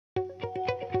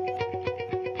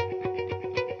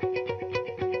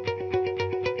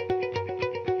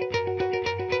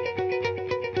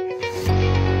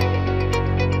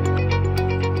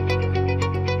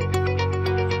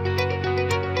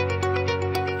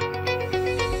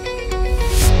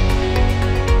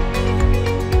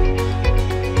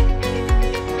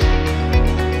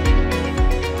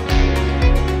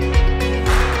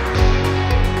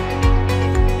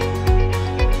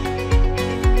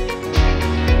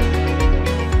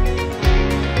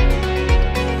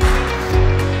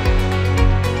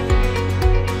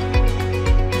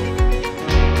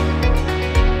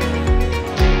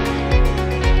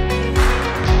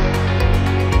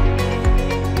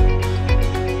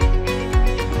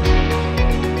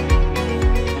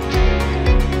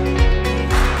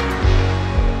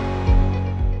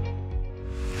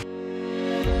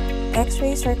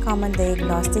X-rays are common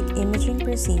diagnostic imaging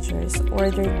procedures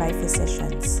ordered by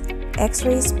physicians.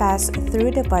 X-rays pass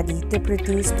through the body to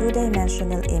produce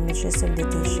two-dimensional images of the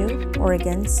tissue,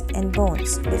 organs, and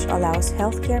bones, which allows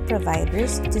healthcare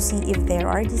providers to see if there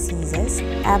are diseases,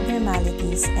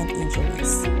 abnormalities, and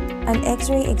injuries. An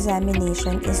X-ray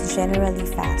examination is generally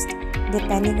fast,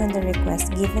 depending on the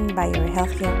request given by your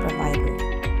healthcare provider.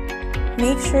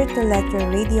 Make sure to let your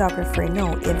radiographer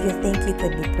know if you think you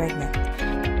could be pregnant.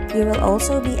 You will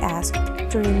also be asked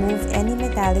to remove any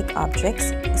metallic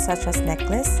objects such as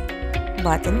necklace,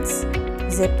 buttons,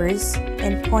 zippers,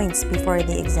 and coins before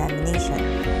the examination.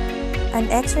 An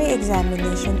X-ray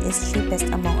examination is cheapest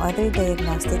among other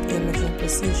diagnostic imaging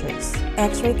procedures.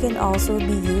 X-ray can also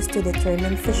be used to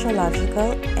determine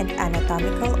physiological and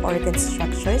anatomical organ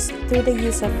structures through the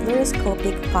use of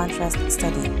fluoroscopic contrast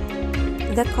study.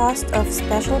 The cost of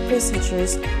special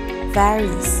procedures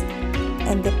varies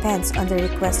and depends on the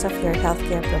request of your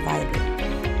healthcare provider.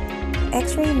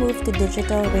 X-ray move to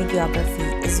digital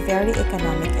radiography is very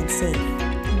economic and safe.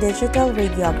 Digital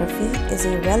radiography is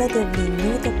a relatively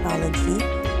new technology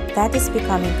that is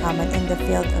becoming common in the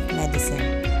field of medicine.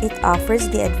 It offers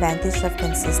the advantage of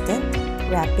consistent,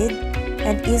 rapid,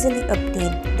 and easily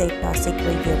obtained diagnostic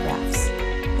radiographs.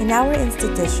 In our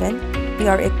institution, we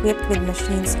are equipped with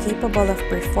machines capable of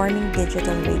performing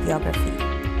digital radiography: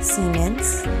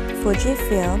 Siemens,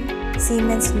 Fujifilm,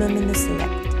 Siemens Luminous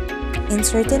Select. In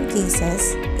certain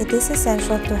cases, it is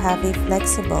essential to have a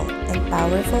flexible and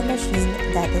powerful machine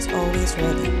that is always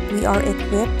ready. We are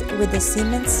equipped with the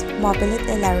Siemens Mobilit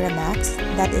Elara Max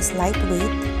that is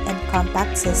lightweight and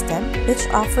compact system which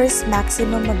offers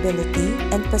maximum mobility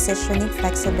and positioning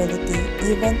flexibility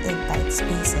even in tight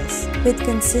spaces, with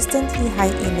consistently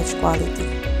high image quality.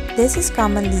 This is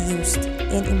commonly used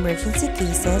in emergency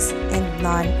cases and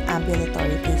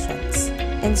non-ambulatory patients.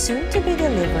 And soon to be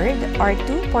delivered are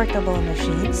 2 portable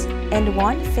machines and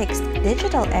 1 fixed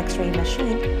digital X-ray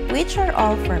machine, which are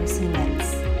all from Siemens.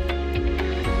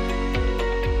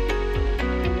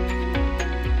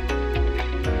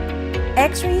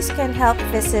 X-rays can help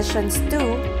physicians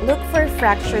too look for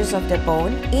fractures of the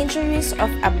bone, injuries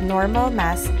of abnormal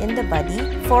mass in the body,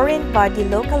 foreign body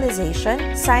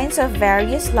localization, signs of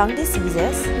various lung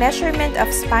diseases, measurement of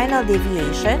spinal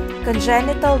deviation,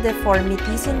 congenital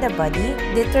deformities in the body,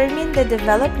 determine the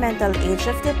developmental age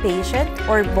of the patient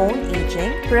or bone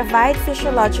aging, provide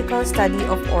physiological study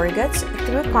of organs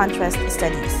through contrast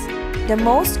studies. The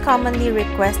most commonly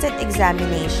requested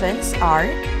examinations are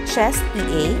chest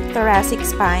PA, thoracic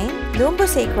spine,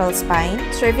 lumbosacral spine,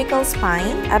 cervical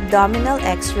spine, abdominal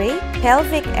X-ray,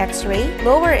 pelvic X-ray,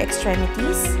 lower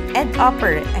extremities, and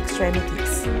upper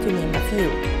extremities, to name a few.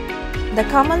 The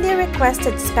commonly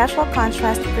requested special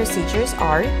contrast procedures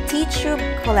are T-tube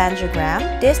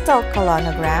cholangiogram, distal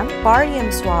colonogram,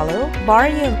 barium swallow,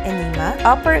 barium enema,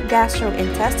 upper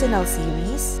gastrointestinal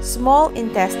series, small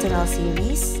intestinal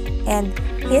series, and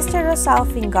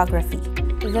hysterosalpingography.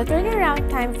 The turnaround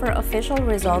time for official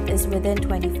result is within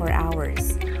 24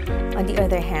 hours. On the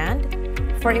other hand,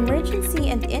 for emergency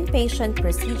and inpatient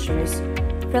procedures,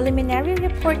 preliminary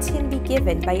reports can be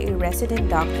given by a resident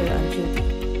doctor on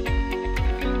duty.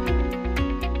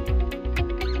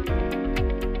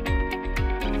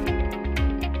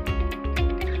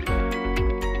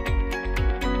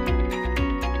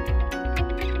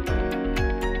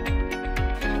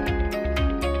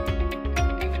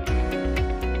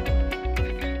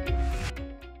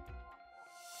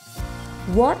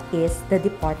 What is the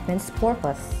department's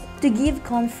purpose? To give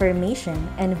confirmation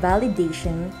and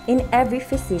validation in every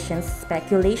physician's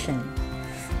speculation,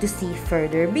 to see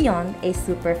further beyond a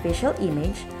superficial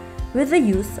image with the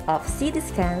use of CT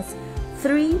scans,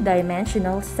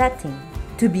 3-dimensional setting,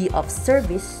 to be of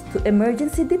service to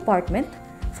emergency department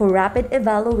for rapid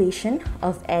evaluation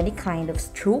of any kind of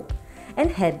stroke and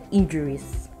head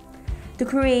injuries, to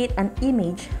create an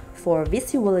image for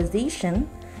visualization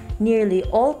nearly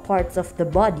all parts of the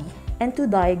body and to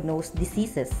diagnose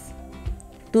diseases,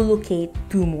 to locate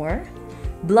tumor,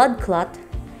 blood clot,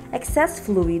 excess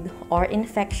fluid, or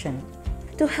infection,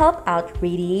 to help out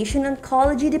radiation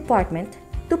oncology department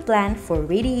to plan for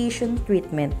radiation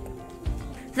treatment.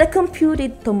 The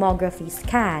computed tomography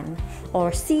scan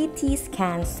or CT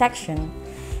scan section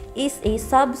is a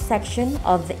subsection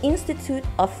of the Institute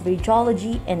of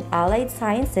Radiology and Allied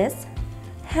Sciences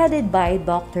headed by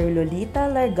Dr. Lolita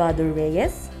Largado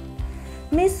Reyes,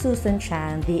 Ms. Susan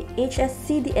Chan, the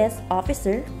HSCDS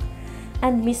officer,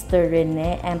 and Mr.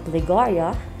 Rene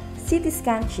Amplegaria, CT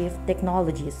Scan Chief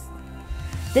Technologist.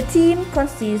 The team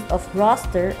consists of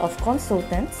roster of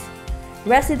consultants,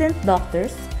 resident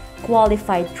doctors,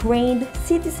 qualified trained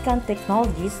CT scan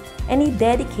technologist, and a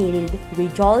dedicated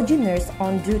radiology nurse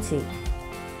on duty.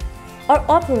 Our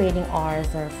operating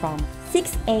hours are from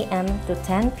 6 a.m. to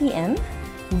 10 p.m.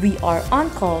 We are on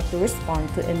call to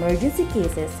respond to emergency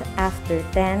cases after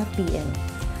 10 p.m.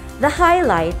 The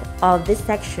highlight of this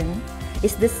section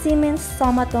is the Siemens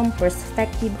Somatom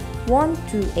Perspective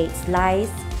 128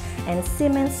 Slice and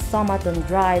Siemens Somatom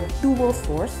Drive Dual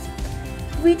Source,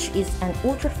 which is an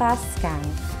ultra-fast scan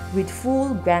with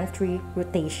full gantry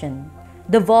rotation.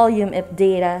 The volume of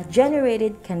data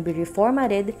generated can be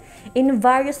reformatted in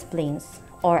various planes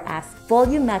or as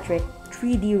volumetric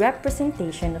 3D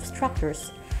representation of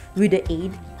structures with the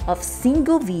aid of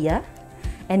single via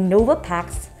and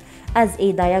NovaPax as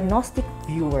a diagnostic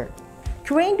viewer.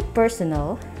 Trained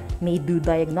personnel may do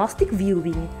diagnostic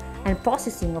viewing and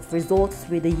processing of results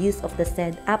with the use of the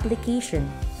said application.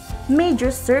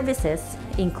 Major services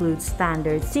include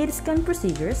standard CT scan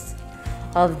procedures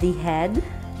of the head,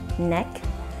 neck,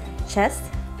 chest,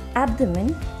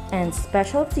 abdomen, and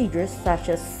special procedures such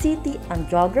as CT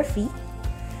angiography,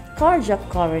 cardiac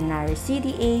coronary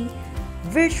CTA,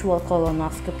 virtual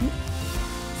colonoscopy,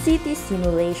 CT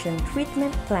simulation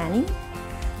treatment planning,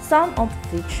 some of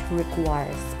which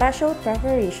require special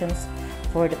preparations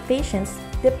for the patients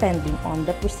depending on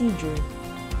the procedure.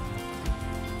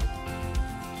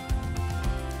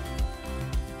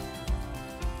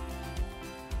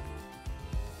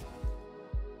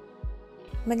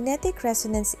 Magnetic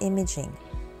resonance imaging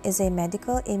is a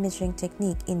medical imaging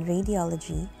technique in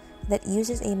radiology that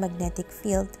uses a magnetic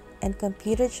field and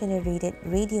computer-generated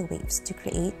radio waves to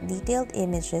create detailed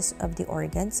images of the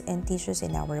organs and tissues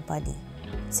in our body.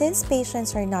 Since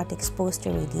patients are not exposed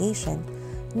to radiation,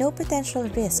 no potential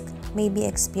risk may be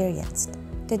experienced.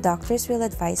 The doctors will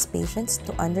advise patients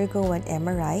to undergo an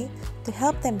MRI to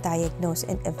help them diagnose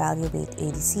and evaluate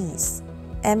a disease.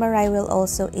 MRI will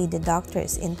also aid the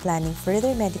doctors in planning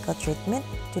further medical treatment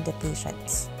to the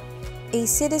patients. A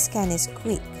CT scan is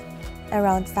quick,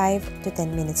 around 5 to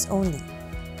 10 minutes only.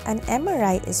 An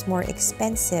MRI is more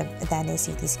expensive than a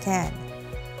CT scan.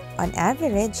 On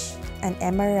average, an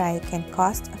MRI can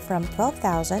cost from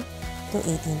 $12,000 to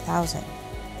 $18,000.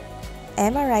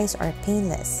 MRIs are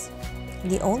painless.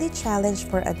 The only challenge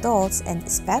for adults and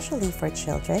especially for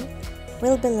children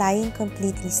will be lying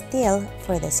completely still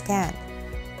for the scan.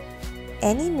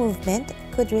 Any movement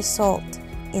could result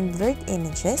in blurred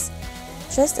images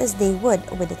just as they would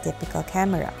with a typical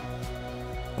camera.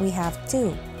 We have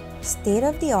two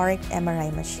state-of-the-art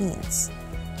MRI machines,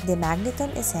 the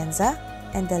Magneton Essenza,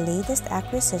 and the latest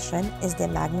acquisition is the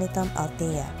Magneton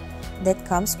Altea that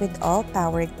comes with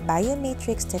all-powered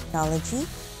biomatrix technology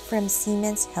from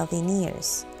Siemens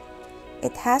Healthineers.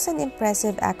 It has an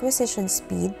impressive acquisition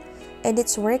speed and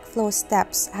its workflow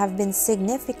steps have been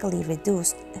significantly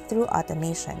reduced through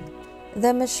automation.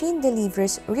 The machine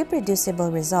delivers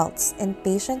reproducible results and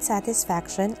patient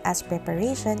satisfaction as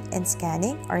preparation and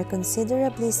scanning are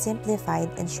considerably simplified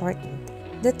and shortened.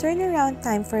 The turnaround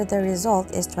time for the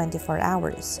result is 24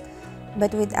 hours,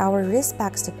 but with our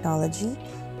WristPax technology,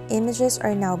 images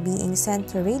are now being sent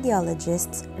to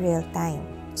radiologists real-time,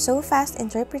 so fast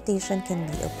interpretation can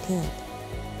be obtained.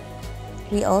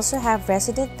 We also have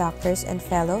resident doctors and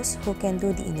fellows who can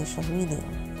do the initial reading.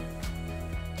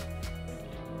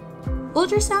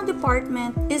 Ultrasound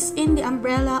department is in the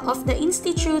umbrella of the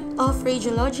Institute of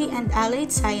Radiology and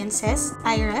Allied Sciences,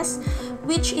 IRAS,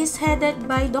 which is headed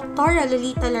by Dr.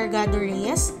 Lolita Largado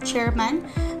Reyes, Chairman,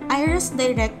 IRAS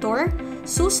Director,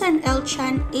 Susan L.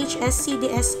 Chan,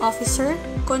 HSCDS Officer,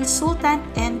 Consultant,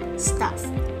 and staff.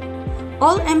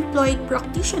 All employed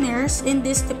practitioners in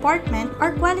this department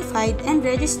are qualified and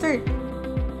registered.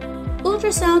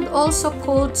 Ultrasound, also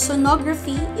called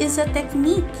sonography, is a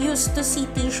technique used to see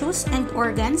tissues and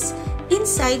organs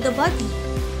inside the body.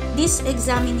 This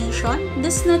examination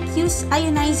does not use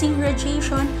ionizing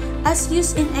radiation as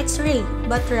used in X-ray,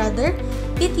 but rather,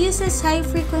 it uses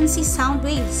high-frequency sound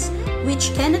waves,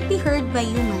 which cannot be heard by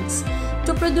humans,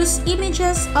 to produce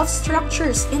images of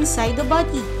structures inside the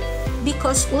body.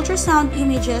 Because ultrasound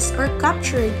images are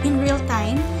captured in real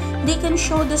time, they can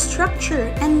show the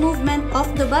structure and movement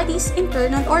of the body's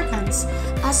internal organs,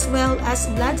 as well as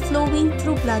blood flowing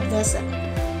through blood vessels.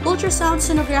 Ultrasound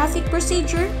sonographic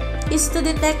procedure is to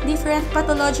detect different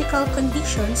pathological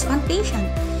conditions on patient.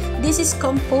 This is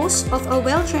composed of a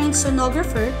well-trained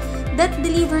sonographer that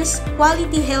delivers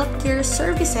quality healthcare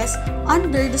services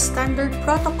under the standard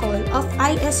protocol of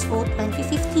ISO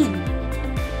 2015.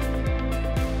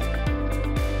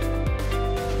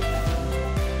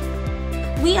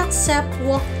 We accept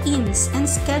walk-ins and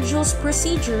schedules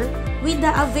procedure with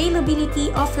the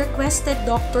availability of requested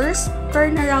doctors,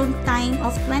 turnaround time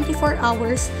of 24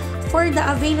 hours for the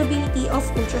availability of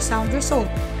ultrasound result.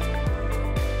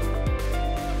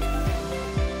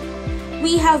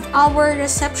 We have our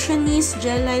receptionists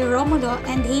Jelay Romulo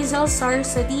and Hazel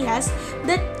Sarsadias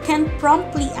that can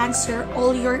promptly answer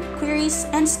all your queries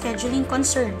and scheduling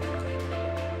concerns.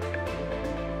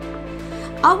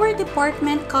 Our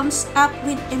department comes up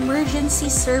with emergency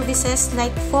services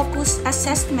like focused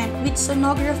assessment with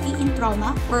sonography in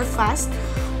trauma or FAST,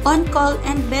 on-call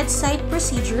and bedside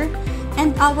procedure,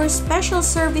 and our special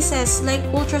services like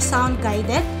ultrasound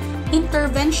guided,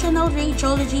 interventional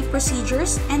radiology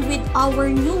procedures, and with our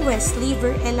newest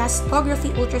liver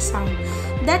elastography ultrasound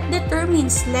that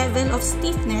determines level of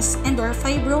stiffness and/or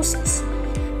fibrosis.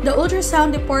 The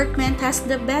ultrasound department has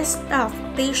the best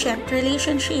staff-patient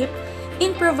relationship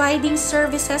in providing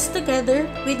services together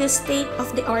with the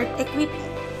state-of-the-art equipment.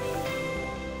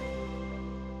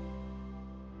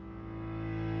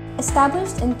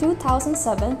 Established in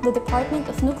 2007, the Department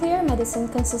of Nuclear Medicine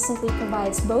consistently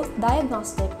provides both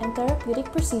diagnostic and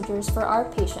therapeutic procedures for our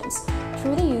patients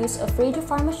through the use of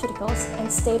radiopharmaceuticals and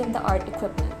state-of-the-art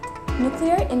equipment.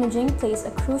 Nuclear imaging plays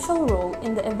a crucial role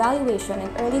in the evaluation and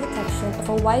early detection of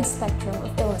a wide spectrum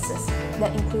of illnesses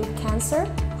that include cancer,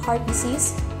 heart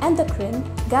disease, endocrine,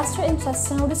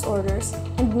 gastrointestinal disorders,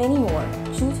 and many more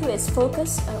due to its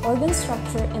focus on organ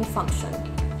structure and function.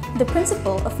 The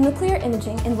principle of nuclear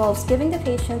imaging involves giving the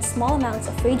patient small amounts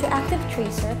of radioactive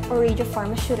tracer or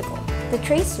radiopharmaceutical. The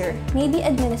tracer may be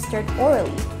administered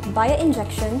orally, via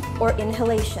injection, or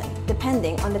inhalation,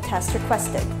 depending on the test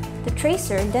requested. The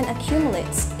tracer then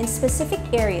accumulates in specific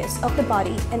areas of the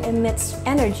body and emits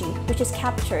energy, which is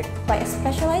captured by a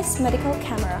specialized medical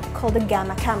camera called the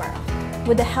gamma camera.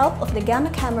 With the help of the gamma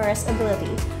camera's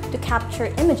ability to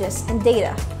capture images and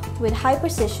data with high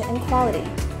precision and quality,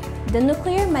 the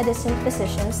nuclear medicine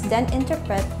physicians then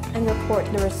interpret and report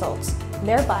the results,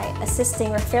 thereby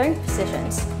assisting referring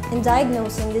physicians in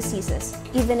diagnosing diseases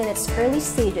even in its early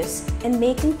stages and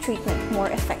making treatment more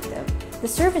effective. The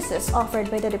services offered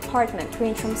by the department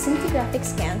range from scintigraphic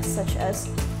scans such as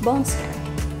bone scan,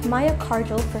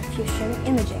 myocardial perfusion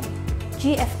imaging,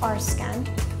 GFR scan,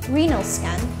 renal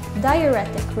scan,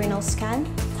 diuretic renal scan,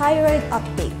 thyroid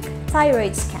uptake,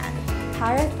 thyroid scan,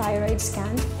 parathyroid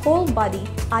scan, whole body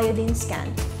iodine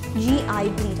scan, GI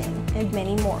bleeding, and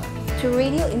many more, to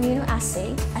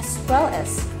radioimmunoassay as well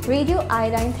as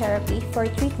radioiodine therapy for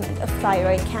treatment of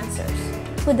thyroid cancers.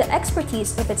 With the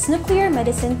expertise of its nuclear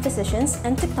medicine physicians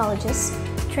and technologists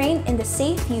trained in the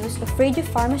safe use of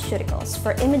radiopharmaceuticals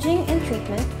for imaging and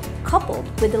treatment, coupled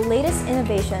with the latest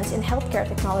innovations in healthcare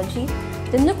technology,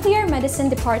 the Nuclear Medicine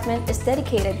Department is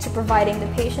dedicated to providing the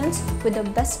patients with the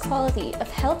best quality of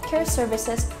healthcare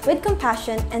services with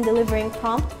compassion and delivering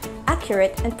prompt,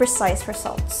 accurate, and precise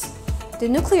results. The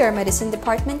Nuclear Medicine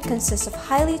Department consists of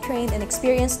highly trained and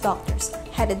experienced doctors,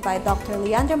 headed by Dr.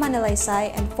 Leandro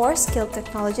Manalaysay and 4 skilled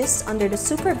technologists under the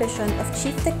supervision of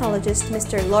Chief Technologist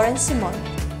Mr. Lawrence Simon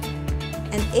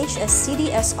and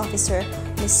HSCDS Officer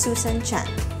Ms. Susan Chan.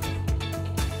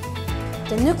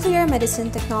 The nuclear medicine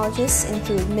technologists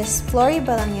include Ms. Flory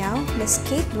Balangao, Ms.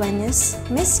 Kate Duenas,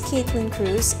 Ms. Caitlin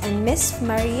Cruz, and Ms.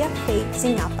 Maria Faye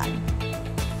Zingapan.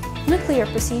 Nuclear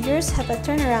procedures have a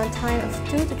turnaround time of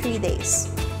 2 to 3 days.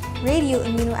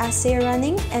 Radioimmunoassay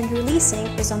running and releasing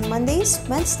is on Mondays,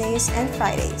 Wednesdays, and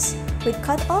Fridays, with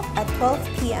cutoff at 12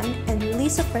 p.m. and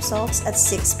release of results at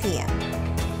 6 p.m.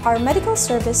 Our medical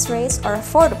service rates are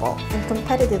affordable and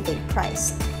competitively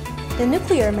priced. The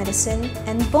Nuclear Medicine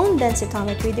and Bone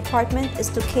Densitometry Department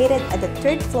is located at the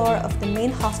 3rd floor of the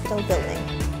main hospital building.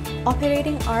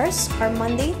 Operating hours are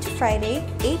Monday to Friday,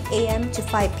 8 a.m. to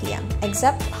 5 p.m.,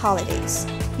 except holidays.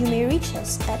 You may reach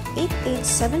us at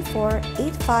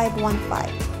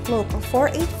 8874-8515, local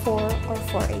 484 or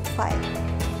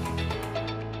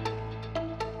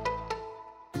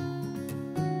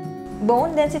 485.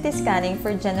 Bone density scanning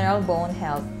for general bone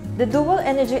health. The dual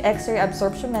energy X-ray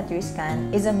absorptiometry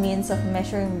scan is a means of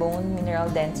measuring bone mineral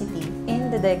density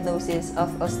in the diagnosis of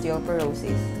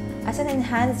osteoporosis. As an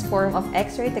enhanced form of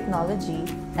X-ray technology,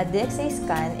 a DXA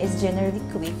scan is generally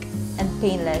quick and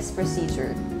painless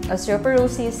procedure.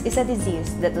 Osteoporosis is a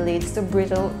disease that leads to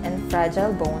brittle and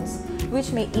fragile bones,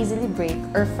 which may easily break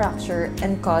or fracture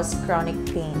and cause chronic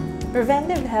pain.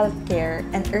 Preventive health care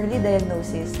and early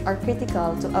diagnosis are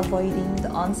critical to avoiding the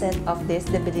onset of this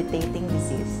debilitating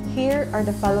disease. Here are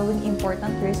the following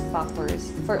important risk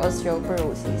factors for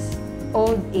osteoporosis.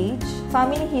 old age,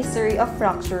 family history of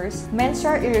fractures,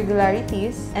 menstrual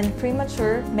irregularities, and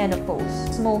premature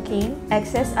menopause, smoking,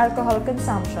 excess alcohol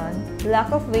consumption,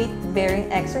 lack of weight-bearing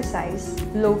exercise,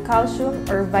 low calcium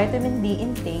or vitamin D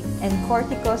intake, and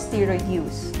corticosteroid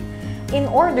use. In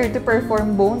order to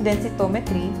perform bone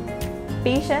densitometry,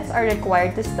 patients are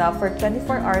required to stop for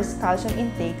 24 hours calcium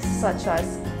intakes such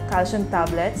as calcium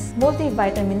tablets,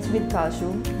 multivitamins with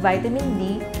calcium, vitamin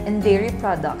D, and dairy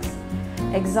products.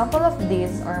 Example of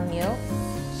these are milk,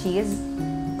 cheese,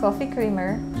 coffee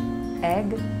creamer,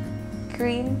 egg,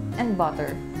 cream, and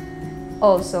butter.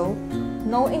 Also,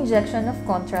 no injection of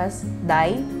contrast,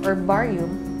 dye, or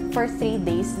barium for 3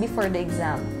 days before the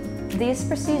exam. This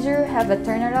procedure have a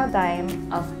turnaround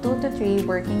time of 2 to 3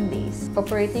 working days.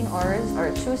 Operating hours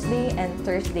are Tuesday and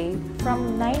Thursday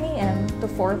from 9 a.m. to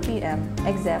 4 p.m.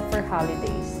 except for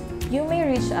holidays. You may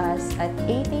reach us at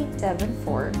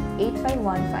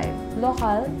 8874-8515,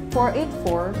 local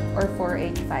 484 or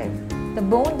 485. The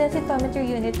bone densitometry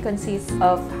unit consists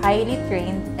of highly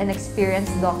trained and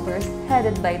experienced doctors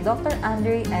headed by Dr.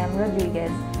 Andre M.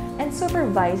 Rodriguez and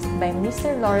supervised by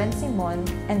Mr. Lawrence Simon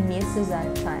and Ms.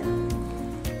 Suzanne Chan.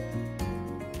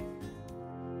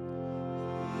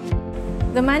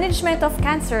 The management of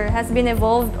cancer has been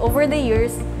evolved over the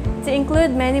years to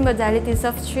include many modalities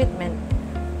of treatment.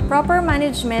 Proper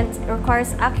management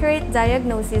requires accurate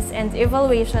diagnosis and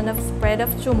evaluation of spread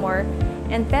of tumor,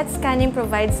 and PET scanning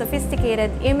provides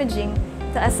sophisticated imaging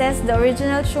to assess the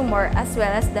original tumor as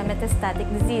well as the metastatic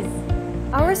disease.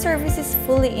 Our service is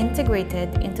fully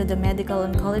integrated into the medical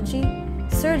oncology,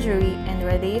 surgery, and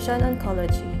radiation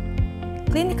oncology.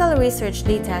 Clinical research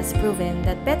data has proven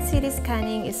that PET-CT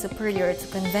scanning is superior to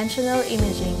conventional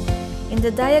imaging in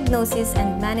the diagnosis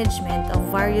and management of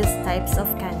various types of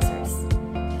cancers.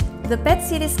 The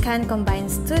PET-CT scan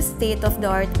combines 2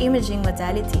 state-of-the-art imaging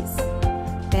modalities.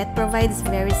 PET provides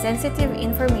very sensitive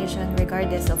information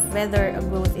regardless of whether a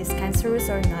growth is cancerous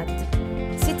or not.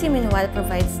 CT meanwhile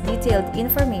provides detailed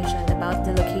information about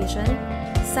the location,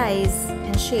 size,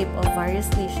 and shape of various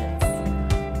lesions.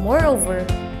 Moreover,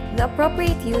 the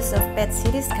appropriate use of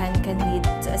PET-CT scan can lead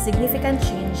to a significant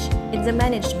change in the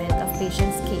management of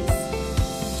patient's case.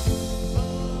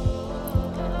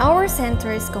 Our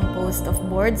center is composed of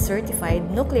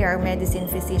board-certified nuclear medicine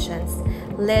physicians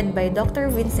led by Dr.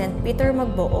 Vincent Peter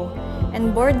Magboo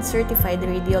and board-certified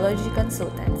radiology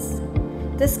consultants.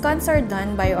 The scans are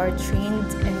done by our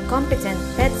trained and competent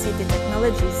PET-CT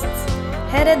technologists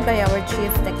headed by our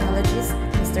Chief Technologist,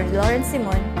 Mr. Lawrence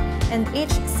Simon, and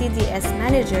HSCDS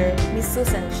Manager, Ms.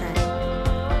 Susan Chan.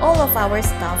 All of our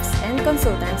staffs and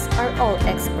consultants are all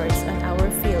experts on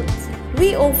our fields.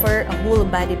 We offer a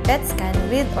whole-body PET scan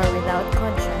with or without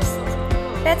contrast.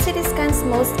 PET-CT scan's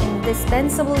most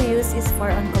indispensable use is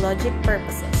for oncologic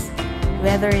purposes,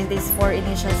 whether it is for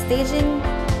initial staging,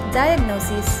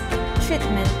 diagnosis,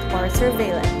 treatment, or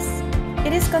surveillance.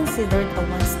 It is considered a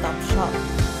one-stop shop.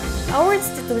 Our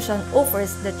institution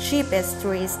offers the cheapest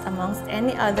rates amongst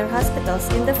any other hospitals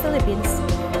in the Philippines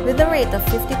with a rate of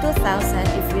 52,000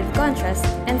 if with contrast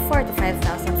and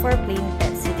 45,000 for plain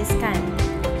PET-CT scan.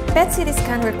 PET-CT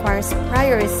scan requires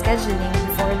prior scheduling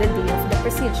before the day of the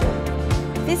procedure.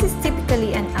 This is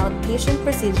typically an outpatient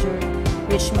procedure,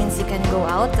 which means you can go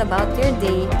out about your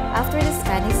day after the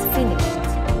scan is finished.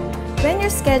 When you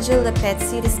schedule the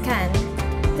PET-CT scan,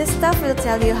 the staff will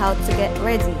tell you how to get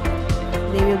ready.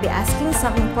 They will be asking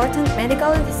some important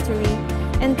medical history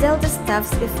and tell the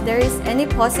staffs if there is any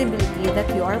possibility that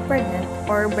you are pregnant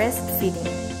or breastfeeding.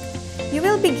 You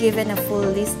will be given a full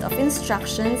list of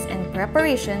instructions and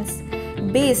preparations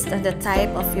based on the type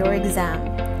of your exam.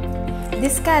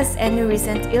 Discuss any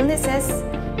recent illnesses,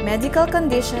 medical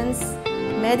conditions,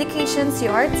 medications you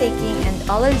are taking, and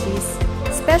allergies,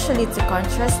 especially to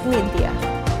contrast media.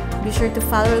 Be sure to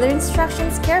follow the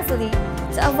instructions carefully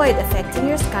to avoid affecting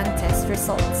your scan test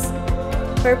results.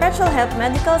 Perpetual Health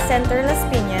Medical Center Las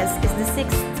Piñas is the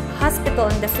 6th hospital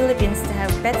in the Philippines to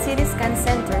have PET-CT scan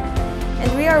center,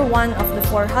 and we are one of the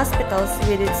 4 hospitals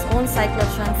with its own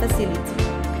cyclotron facility.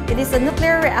 It is a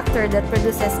nuclear reactor that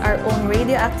produces our own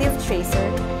radioactive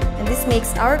tracer, and this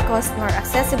makes our cost more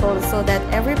accessible so that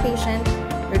every patient,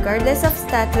 regardless of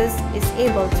status, is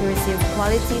able to receive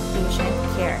quality patient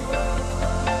care.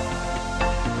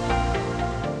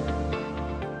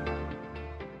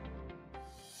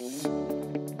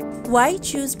 Why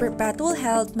choose Perpetual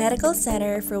Health Medical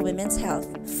Center for Women's Health?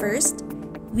 First,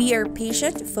 we are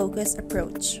patient-focused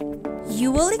approach. You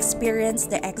will experience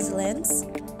the excellence,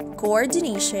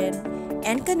 coordination,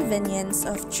 and convenience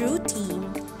of true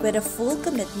team with a full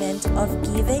commitment of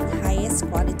giving highest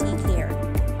quality care.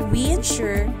 We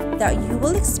ensure that you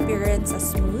will experience a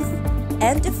smooth,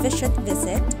 and efficient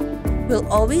visit, we'll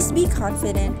always be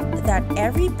confident that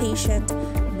every patient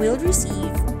will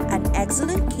receive an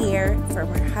excellent care from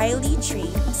our highly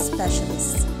trained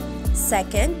specialists.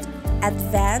 Second,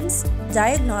 advanced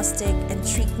diagnostic and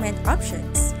treatment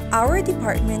options. Our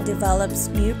department develops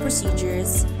new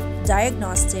procedures,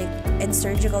 diagnostic, and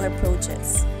surgical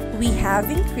approaches. We have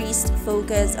increased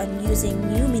focus on using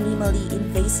new minimally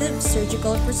invasive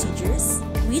surgical procedures,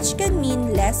 which can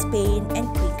mean less pain and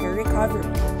quicker recovery.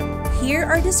 Here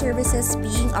are the services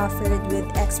being offered with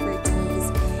expertise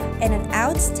and an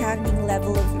outstanding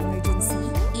level of emergency,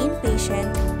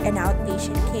 inpatient, and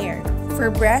outpatient care. For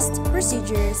breast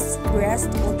procedures, breast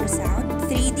ultrasound,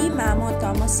 3D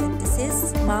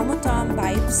mammotomosynthesis, mammotom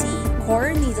biopsy,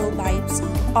 core needle biopsy,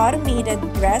 automated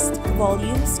breast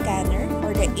volume scanner,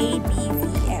 or the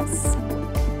ABVS.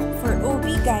 For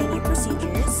OB/GYN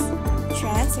procedures,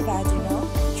 transvaginal,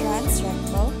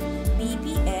 transrectal,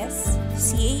 BPS,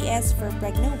 CAS for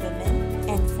pregnant women,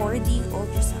 and 4D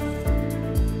ultrasound.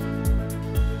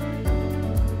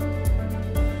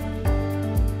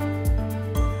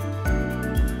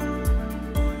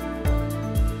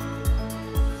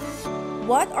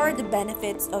 What are the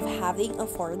benefits of having a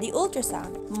 4D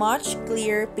ultrasound? Much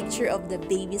clearer picture of the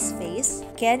baby's face,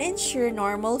 can ensure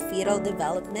normal fetal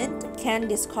development, can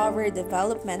discover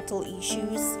developmental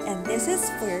issues, and this is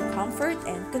for your comfort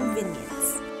and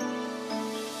convenience.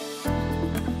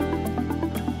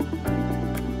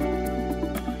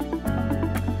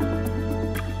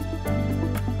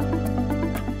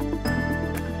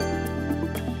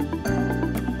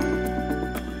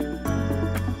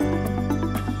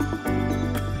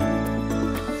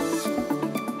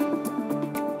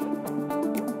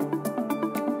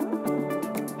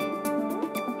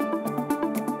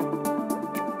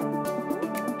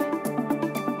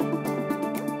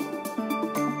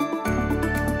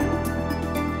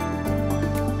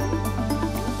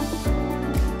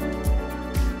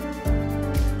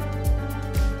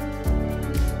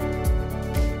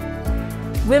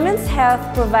 Women's Health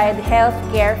provide health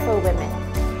care for women,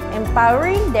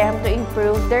 empowering them to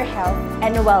improve their health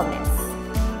and wellness.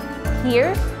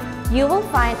 Here, you will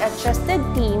find a trusted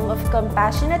team of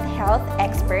compassionate health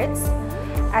experts,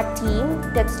 a team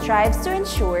that strives to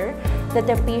ensure that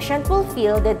the patient will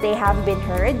feel that they have been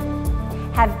heard,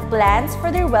 have plans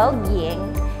for their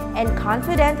well-being, and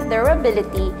confident in their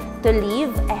ability to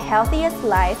live a healthiest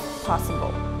life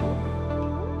possible.